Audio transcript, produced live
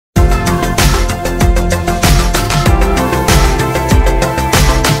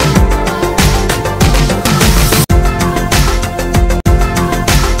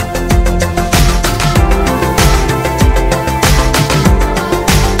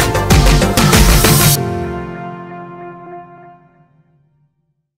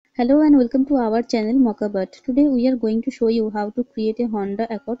Hello and welcome to our channel Mockup. Today we are going to show you how to create a Honda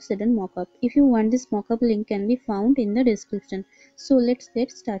Accord Sedan mockup. If you want this mockup, link can be found in the description. So let's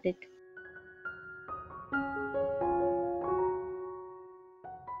get started.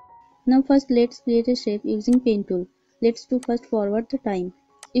 Now first let's create a shape using pen tool. Let's do first forward the time.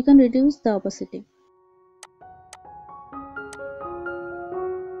 You can reduce the opacity.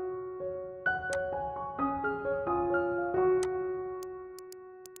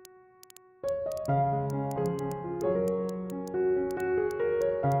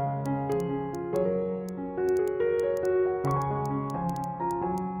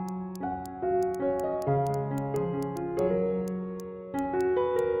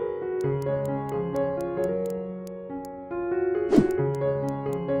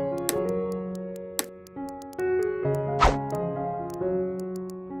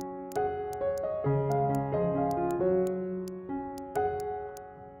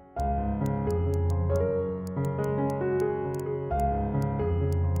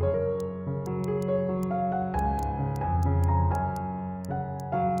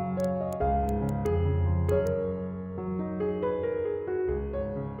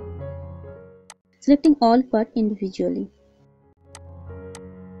 Selecting all parts individually.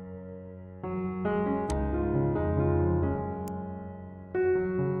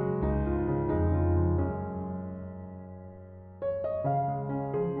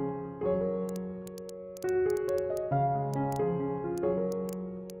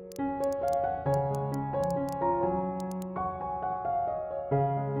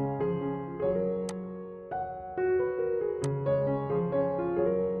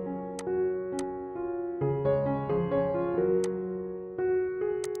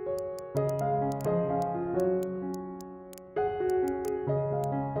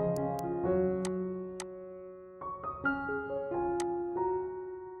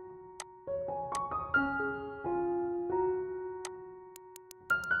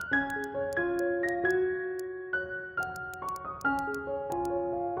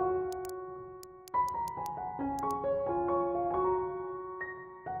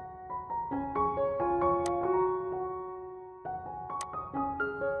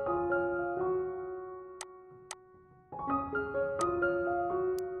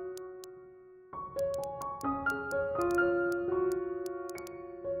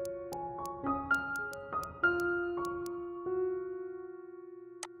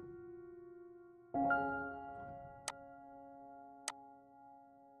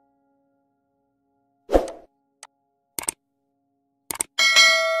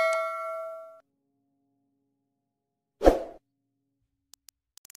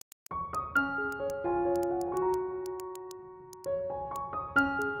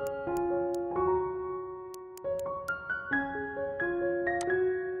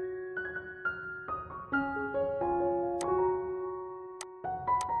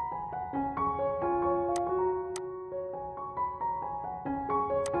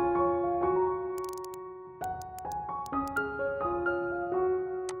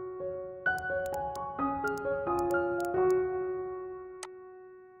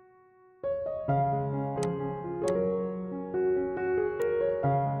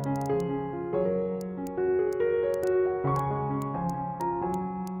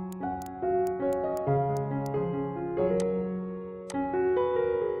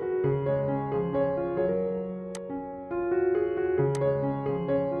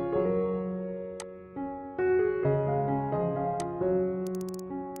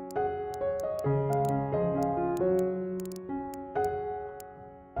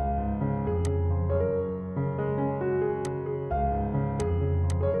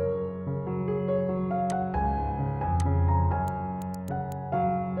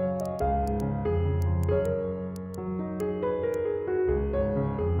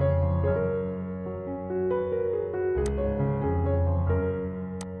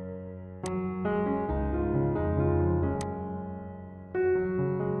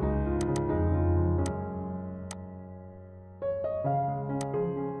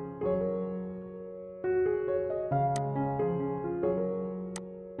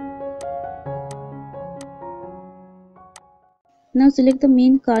 Now select the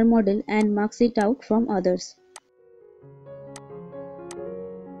main car model and mark it out from others.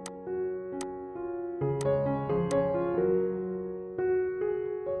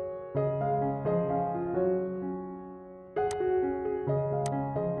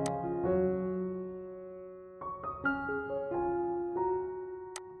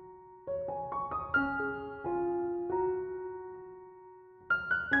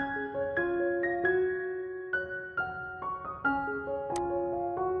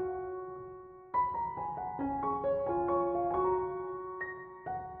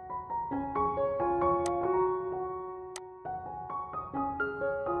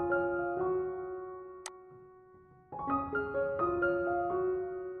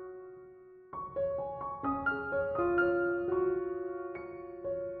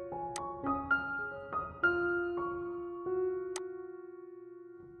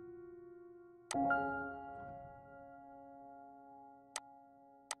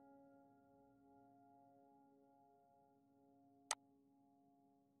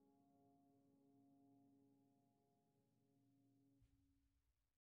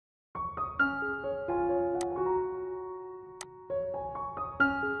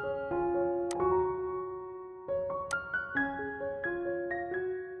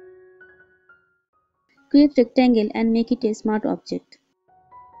 Create rectangle and make it a smart object.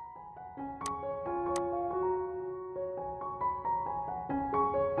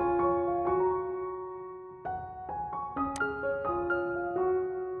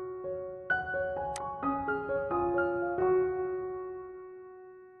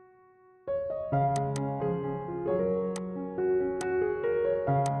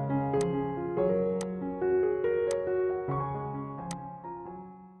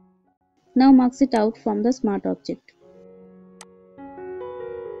 Now marks it out from the smart object.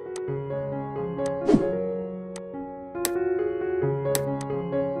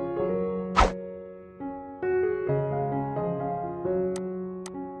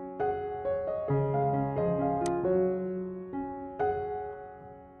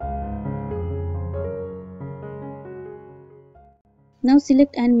 Now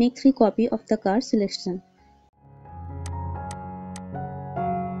select and make 3 copies of the car selection.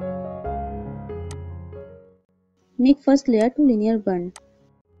 Make first layer to linear burn.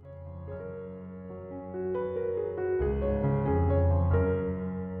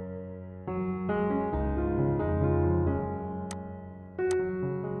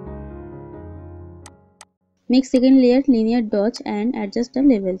 Make second layer linear dodge and adjust the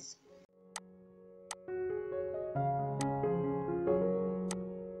levels.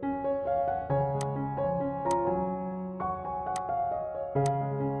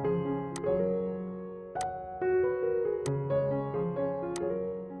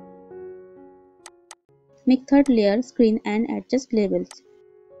 Make third layer screen and adjust levels.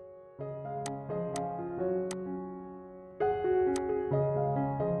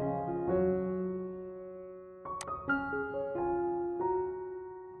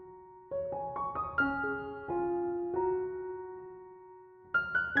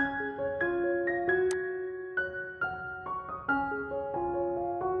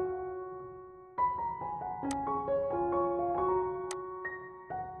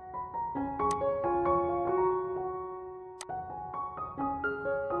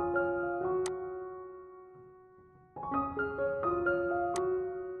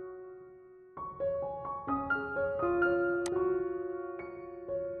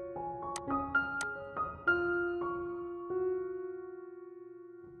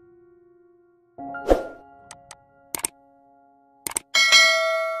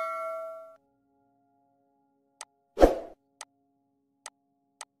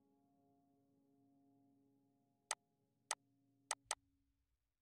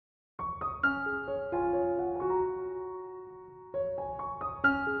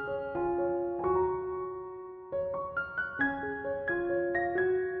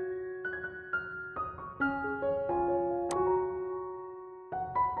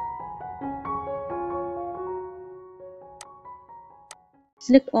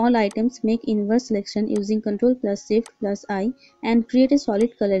 Select all items, make inverse selection using Ctrl plus Shift plus I and create a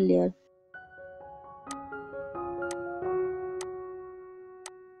solid color layer.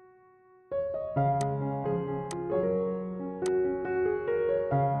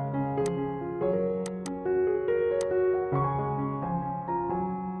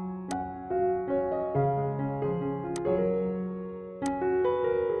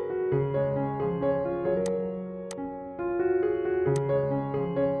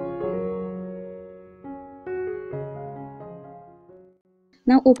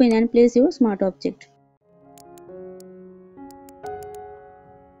 Now open and place your smart object.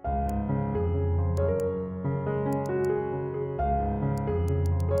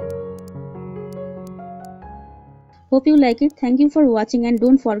 Hope you like it. Thank you for watching and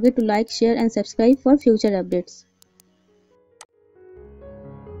don't forget to like, share and subscribe for future updates.